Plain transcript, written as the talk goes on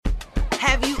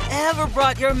Have you ever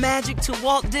brought your magic to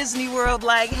Walt Disney World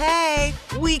like, hey,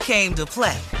 we came to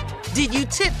play? Did you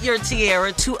tip your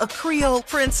tiara to a Creole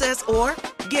princess or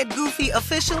get goofy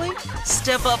officially?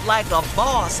 Step up like a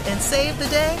boss and save the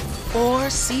day? Or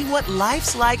see what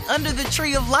life's like under the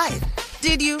tree of life?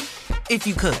 Did you? If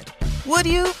you could. Would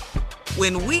you?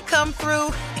 When we come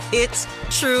through, it's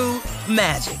true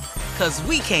magic. 'Cause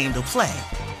we came to play.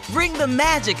 Bring the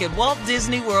magic at Walt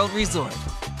Disney World Resort.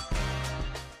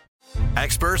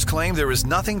 Experts claim there is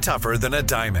nothing tougher than a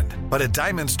diamond. But at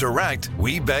Diamonds Direct,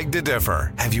 we beg to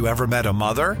differ. Have you ever met a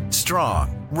mother?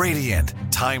 Strong, radiant,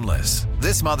 timeless.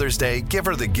 This Mother's Day, give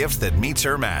her the gift that meets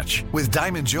her match. With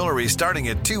diamond jewelry starting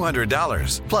at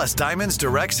 $200. Plus Diamonds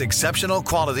Direct's exceptional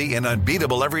quality and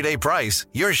unbeatable everyday price,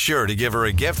 you're sure to give her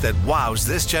a gift that wows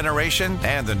this generation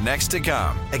and the next to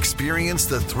come. Experience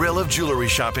the thrill of jewelry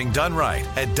shopping done right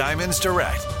at Diamonds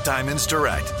Direct. Diamonds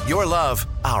Direct. Your love,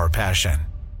 our passion.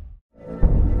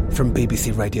 From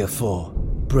BBC Radio 4,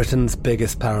 Britain's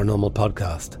biggest paranormal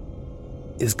podcast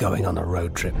is going on a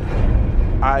road trip.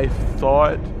 I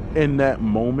thought in that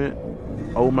moment,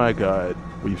 oh my God,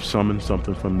 we've summoned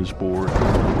something from this board.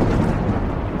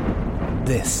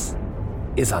 This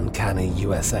is Uncanny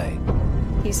USA.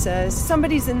 He says,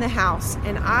 somebody's in the house,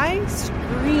 and I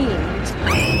screamed.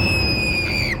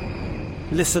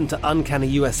 Listen to Uncanny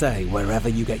USA wherever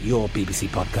you get your BBC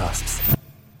podcasts,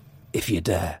 if you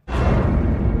dare.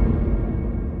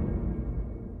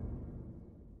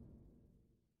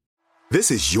 This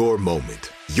is your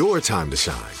moment, your time to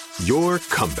shine, your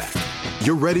comeback.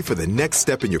 You're ready for the next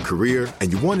step in your career,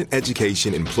 and you want an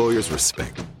education employers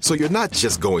respect. So you're not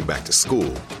just going back to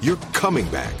school, you're coming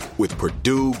back with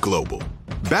Purdue Global.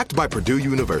 Backed by Purdue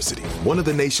University, one of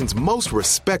the nation's most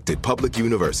respected public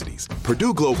universities,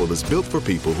 Purdue Global is built for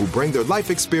people who bring their life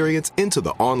experience into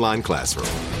the online classroom.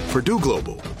 Purdue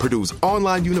Global, Purdue's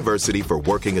online university for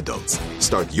working adults.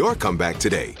 Start your comeback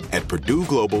today at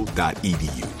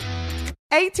purdueglobal.edu.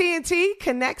 AT&T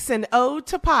connects an ode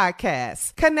to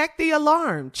podcasts. Connect the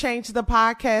alarm. Change the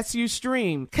podcast you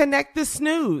stream. Connect the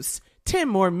snooze. 10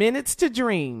 more minutes to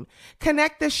dream.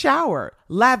 Connect the shower.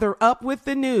 Lather up with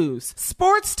the news.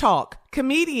 Sports talk,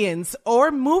 comedians,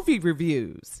 or movie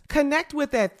reviews. Connect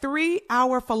with that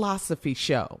 3-hour philosophy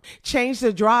show. Change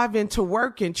the drive into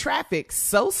work in traffic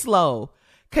so slow.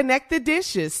 Connect the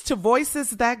dishes to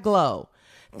voices that glow.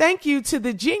 Thank you to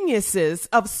the geniuses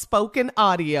of spoken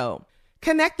audio.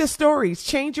 Connect the stories,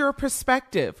 change your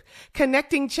perspective.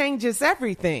 Connecting changes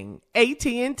everything.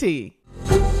 AT&T.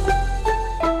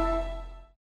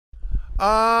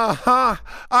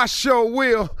 I sure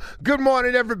will. Good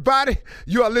morning, everybody.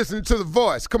 You are listening to The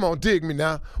Voice. Come on, dig me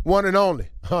now. One and only.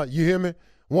 You hear me?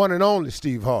 One and only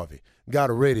Steve Harvey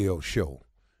got a radio show.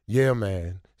 Yeah,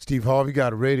 man. Steve Harvey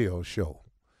got a radio show.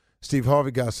 Steve Harvey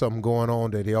got something going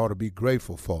on that he ought to be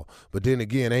grateful for. But then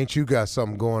again, ain't you got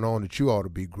something going on that you ought to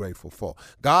be grateful for?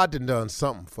 God done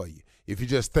something for you, if you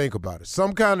just think about it.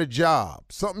 Some kind of job,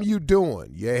 something you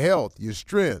doing, your health, your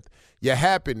strength, your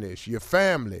happiness, your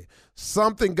family,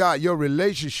 something God, your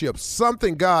relationship,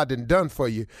 something God done for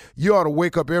you. You ought to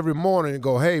wake up every morning and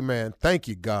go, hey, man, thank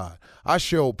you, God. I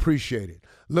sure appreciate it.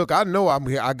 Look, I know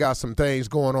I got some things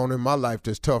going on in my life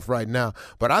that's tough right now,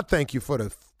 but I thank you for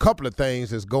the couple of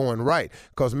things that's going right,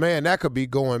 because, man, that could be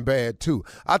going bad too.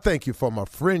 I thank you for my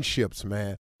friendships,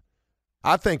 man.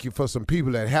 I thank you for some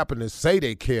people that happen to say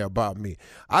they care about me.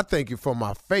 I thank you for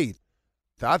my faith.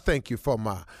 I thank you for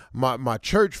my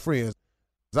church friends.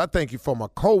 I thank you for my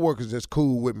coworkers that's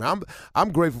cool with me.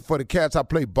 I'm grateful for the cats I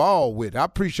play ball with. I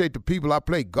appreciate the people I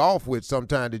play golf with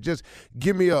sometimes to just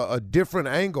give me a different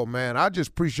angle, man. I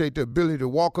just appreciate the ability to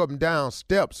walk up and down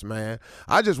steps, man.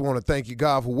 I just want to thank you,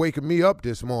 God, for waking me up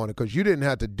this morning, because you didn't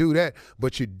have to do that,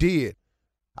 but you did.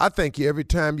 I thank you every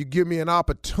time you give me an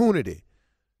opportunity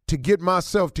to get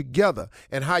myself together,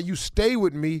 and how you stay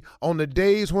with me on the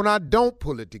days when I don't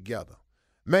pull it together.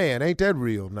 Man, ain't that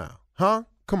real now? Huh?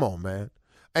 Come on, man.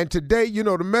 And today, you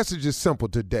know, the message is simple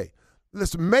today.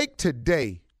 Let's make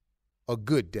today a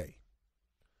good day.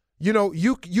 You know,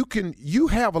 you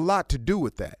have a lot to do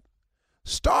with that.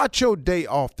 Start your day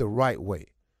off the right way.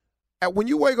 And when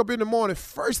you wake up in the morning,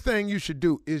 first thing you should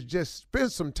do is just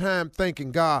spend some time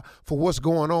thanking God for what's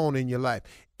going on in your life.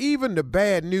 Even the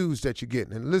bad news that you're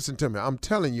getting. And listen to me, I'm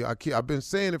telling you, I've been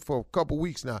saying it for a couple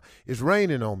weeks now. It's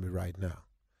raining on me right now.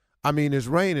 I mean, it's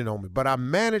raining on me, but I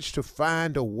managed to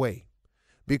find a way,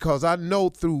 because I know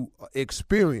through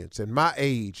experience and my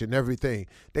age and everything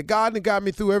that God done got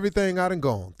me through everything I done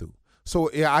gone through. So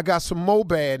yeah, I got some more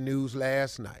bad news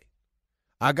last night.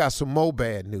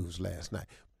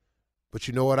 But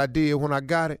you know what I did when I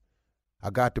got it? I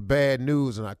got the bad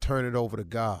news and I turned it over to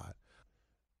God.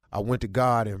 I went to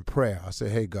God in prayer. I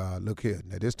said, hey, God, look here.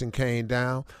 Now, this thing came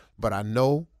down, but I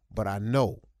know,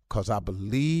 because I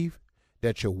believe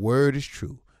that your word is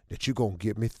true, that you're going to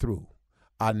get me through.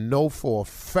 I know for a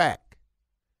fact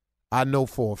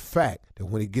that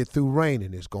when it get through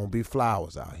raining, it's going to be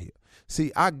flowers out here.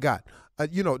 See, I got,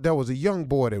 there was a young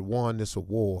boy that won this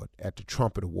award at the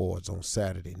Trumpet Awards on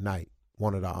Saturday night,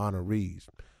 one of the honorees,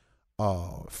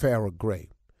 Farrah Gray.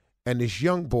 And this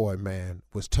young boy, man,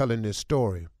 was telling this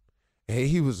story. And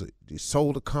he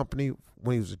sold a company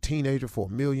when he was a teenager for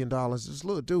 $1 million. This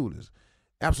little dude is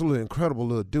absolutely incredible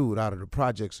little dude out of the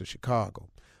projects of Chicago.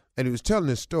 And he was telling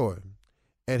this story.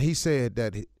 And he said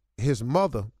that his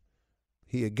mother,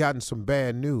 he had gotten some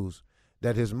bad news,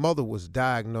 that his mother was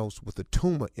diagnosed with a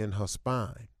tumor in her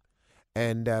spine.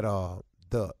 And that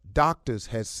the doctors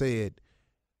had said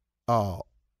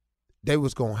they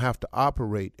was going to have to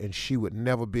operate and she would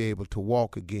never be able to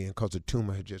walk again because the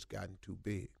tumor had just gotten too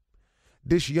big.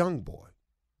 This young boy,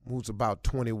 who's about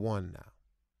 21 now,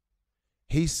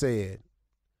 he said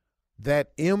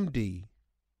that MD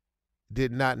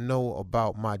did not know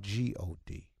about my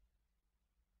GOD.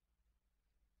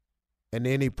 And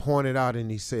then he pointed out and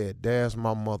he said, there's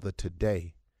my mother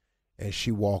today, and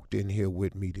she walked in here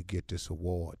with me to get this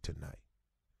award tonight.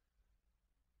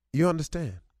 You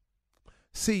understand?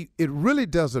 See, it really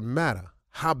doesn't matter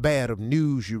how bad of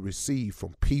news you receive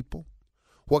from people,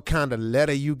 what kind of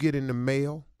letter you get in the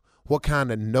mail, what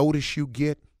kind of notice you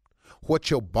get,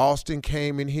 what your boss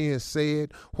came in here and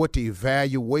said, what the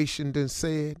evaluation then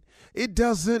said. It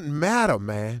doesn't matter,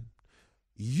 man.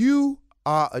 You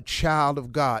are a child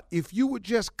of God. If you would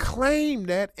just claim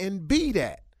that and be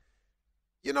that.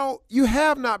 You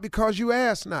have not because you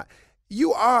ask not.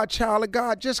 You are a child of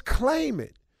God. Just claim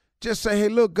it. Just say, hey,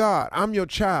 look, God, I'm your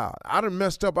child. I done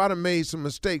messed up. I done made some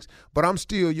mistakes, but I'm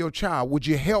still your child. Would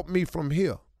you help me from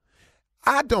here?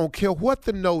 I don't care what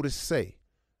the notice say.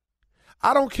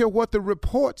 I don't care what the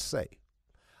reports say.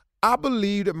 I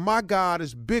believe that my God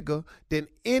is bigger than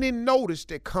any notice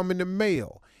that come in the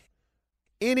mail.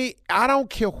 I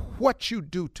don't care what you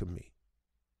do to me.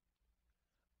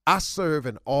 I serve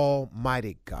an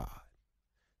almighty God.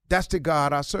 That's the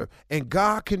God I serve. And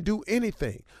God can do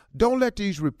anything. Don't let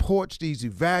these reports, these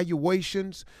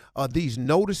evaluations, these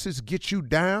notices get you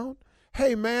down.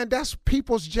 Hey, man, that's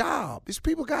people's job. These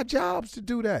people got jobs to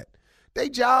do that. Their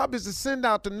job is to send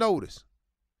out the notice.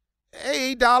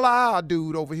 Hey, $8 an hour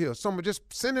dude over here. Someone just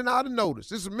sending out a notice.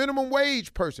 This is a minimum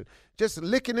wage person. Just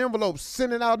licking envelopes,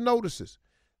 sending out notices.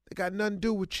 They got nothing to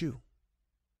do with you.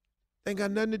 They ain't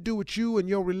got nothing to do with you and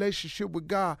your relationship with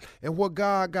God and what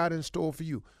God got in store for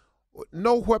you.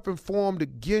 No weapon formed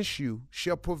against you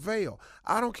shall prevail.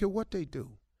 I don't care what they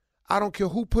do. I don't care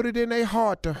who put it in their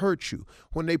heart to hurt you.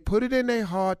 When they put it in their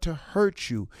heart to hurt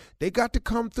you, they got to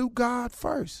come through God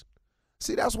first.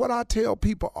 See, that's what I tell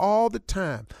people all the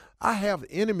time. I have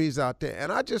enemies out there,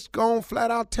 and I just go on flat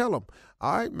out tell them,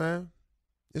 all right, man,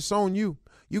 it's on you.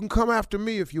 You can come after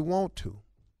me if you want to.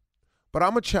 But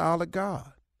I'm a child of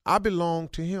God. I belong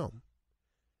to him.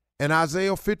 And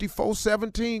Isaiah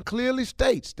 54:17 clearly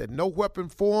states that no weapon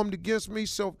formed against me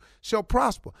shall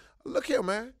prosper. Look here,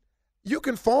 man. You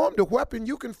can form the weapon.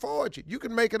 You can forge it. You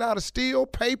can make it out of steel,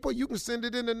 paper. You can send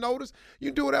it in the notice. You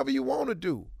can do whatever you want to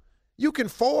do. You can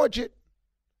forge it,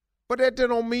 but that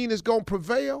don't mean it's going to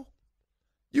prevail.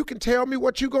 You can tell me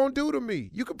what you're going to do to me.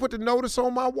 You can put the notice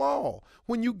on my wall.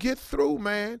 When you get through,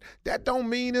 man, that don't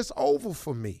mean it's over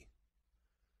for me.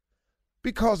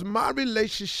 Because my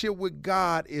relationship with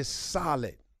God is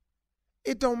solid.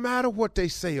 It don't matter what they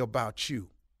say about you.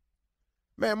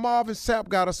 Man, Marvin Sapp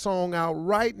got a song out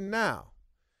right now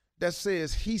that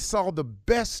says he saw the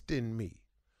best in me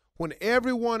when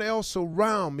everyone else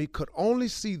around me could only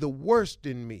see the worst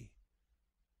in me.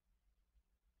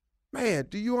 Man,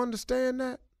 do you understand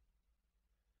that?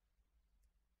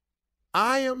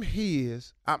 I am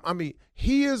his.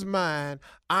 He is mine.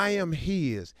 I am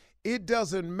his. It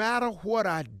doesn't matter what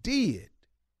I did.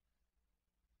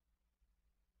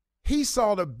 He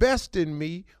saw the best in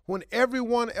me when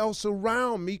everyone else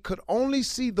around me could only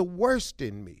see the worst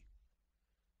in me.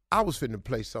 I was finna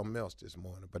play something else this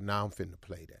morning, but now I'm finna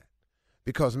play that.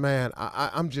 Because, man,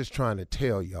 I'm just trying to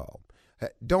tell y'all,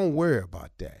 don't worry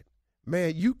about that.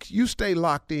 Man, you stay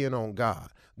locked in on God.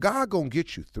 God gonna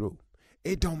get you through.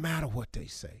 It don't matter what they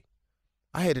say.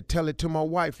 I had to tell it to my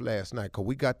wife last night because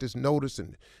we got this notice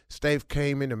and stuff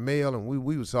came in the mail and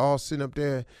we was all sitting up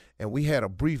there and we had a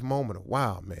brief moment of,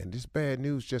 wow, man, this bad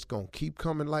news just going to keep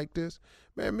coming like this.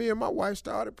 Man, me and my wife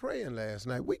started praying last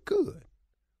night. We good.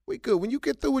 When you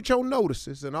get through with your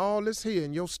notices and all this here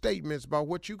and your statements about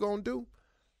what you going to do,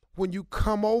 when you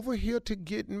come over here to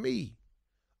get me,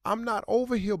 I'm not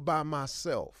over here by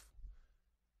myself.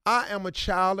 I am a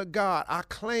child of God. I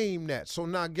claim that. So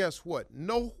now guess what?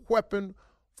 No weapon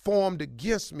formed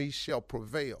against me shall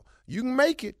prevail. You can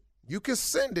make it. You can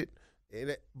send it.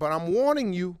 But I'm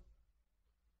warning you.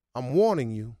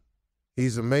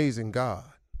 He's an amazing God.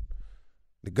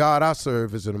 The God I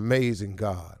serve is an amazing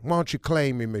God. Why don't you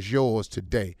claim him as yours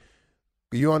today?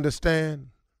 Do you understand?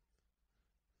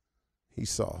 He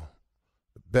saw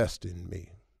the best in me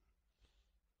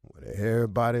when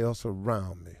everybody else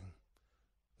around me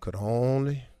could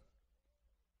only,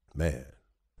 man.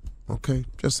 Okay,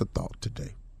 just a thought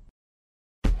today.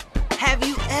 Have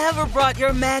you ever brought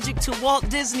your magic to Walt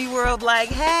Disney World like,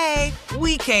 hey,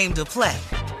 we came to play?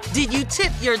 Did you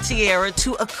tip your tiara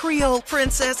to a Creole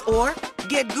princess or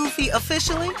get goofy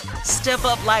officially? Step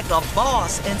up like a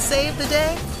boss and save the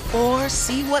day? Or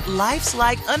see what life's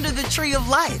like under the tree of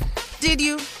life? Did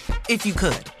you? If you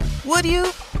could. Would you?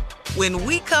 When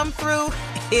we come through,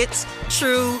 it's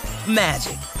true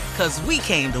magic. 'Cause we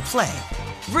came to play.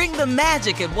 Bring the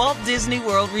magic at Walt Disney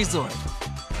World Resort.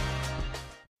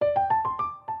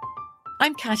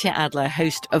 I'm Katya Adler,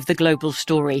 host of The Global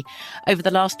Story. Over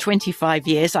the last 25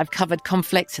 years, I've covered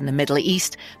conflicts in the Middle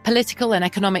East, political and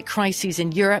economic crises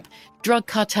in Europe, drug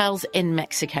cartels in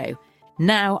Mexico.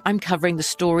 Now I'm covering the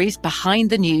stories behind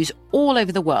the news all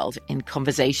over the world in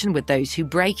conversation with those who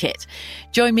break it.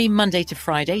 Join me Monday to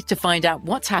Friday to find out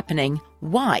what's happening,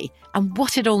 why, and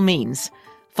what it all means.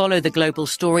 Follow The Global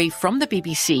Story from the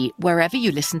BBC wherever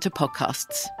you listen to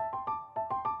podcasts.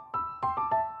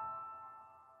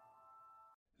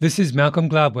 This is Malcolm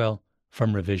Gladwell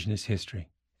from Revisionist History.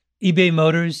 eBay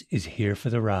Motors is here for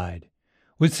the ride.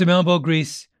 With some elbow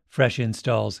grease, fresh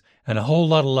installs, and a whole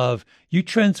lot of love, you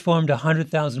transformed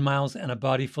 100,000 miles and a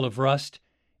body full of rust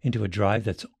into a drive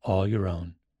that's all your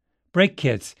own. Brake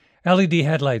kits, LED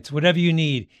headlights, whatever you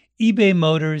need, eBay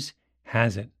Motors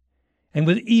has it. And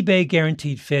with eBay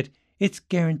Guaranteed Fit, it's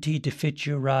guaranteed to fit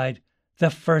your ride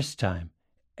the first time,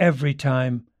 every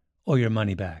time, or your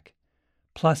money back.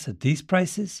 Plus, at these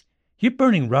prices, you're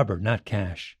burning rubber, not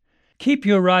cash. Keep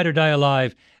your ride or die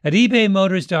alive at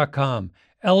ebaymotors.com.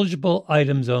 Eligible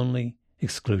items only.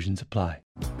 Exclusions apply.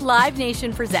 Live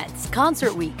Nation presents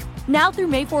Concert Week. Now through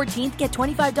May 14th, get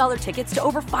 $25 tickets to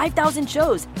over 5,000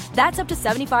 shows. That's up to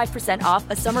 75% off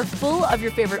a summer full of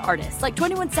your favorite artists like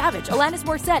 21 Savage, Alanis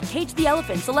Morissette, Cage the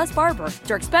Elephant, Celeste Barber,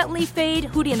 Dierks Bentley, Fade,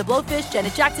 Hootie and the Blowfish,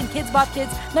 Janet Jackson, Kidz Bop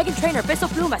Kids, Meghan Trainor, Peso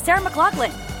Pluma, Sarah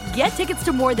McLachlan. Get tickets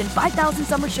to more than 5,000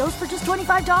 summer shows for just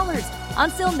 $25.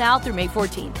 Until now through May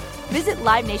 14th. Visit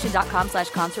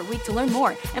LiveNation.com/Concert Week to learn more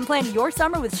and plan your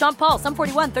summer with Sean Paul, Sum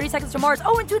 41, 30 Seconds to Mars,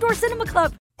 and Two Door Cinema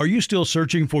Club. Are you still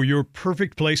searching for your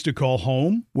perfect place to call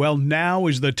home? Well, now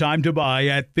is the time to buy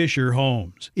at Fisher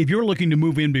Homes. If you're looking to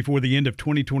move in before the end of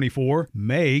 2024,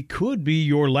 May could be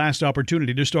your last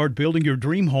opportunity to start building your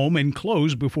dream home and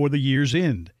close before the year's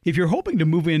end. If you're hoping to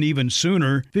move in even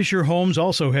sooner, Fisher Homes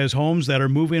also has homes that are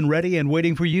move-in ready and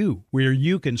waiting for you, where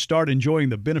you can start enjoying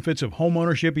the benefits of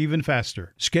homeownership even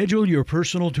faster. Schedule your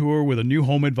personal tour with a new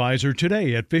home advisor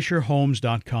today at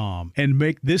FisherHomes.com and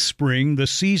make this spring the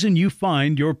season you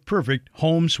find your perfect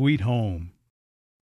home sweet home.